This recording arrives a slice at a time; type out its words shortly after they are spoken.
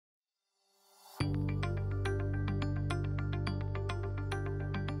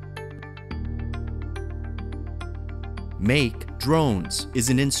Make Drones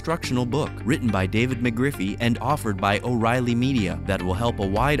is an instructional book written by David McGriffy and offered by O'Reilly Media that will help a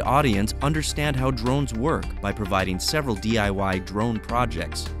wide audience understand how drones work by providing several DIY drone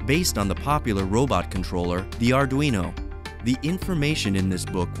projects based on the popular robot controller, the Arduino. The information in this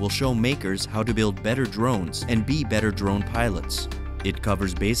book will show makers how to build better drones and be better drone pilots. It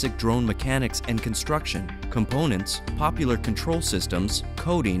covers basic drone mechanics and construction, components, popular control systems,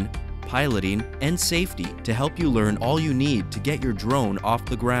 coding, piloting, and safety to help you learn all you need to get your drone off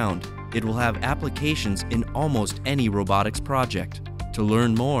the ground. It will have applications in almost any robotics project. To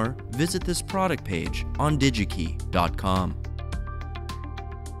learn more, visit this product page on digikey.com.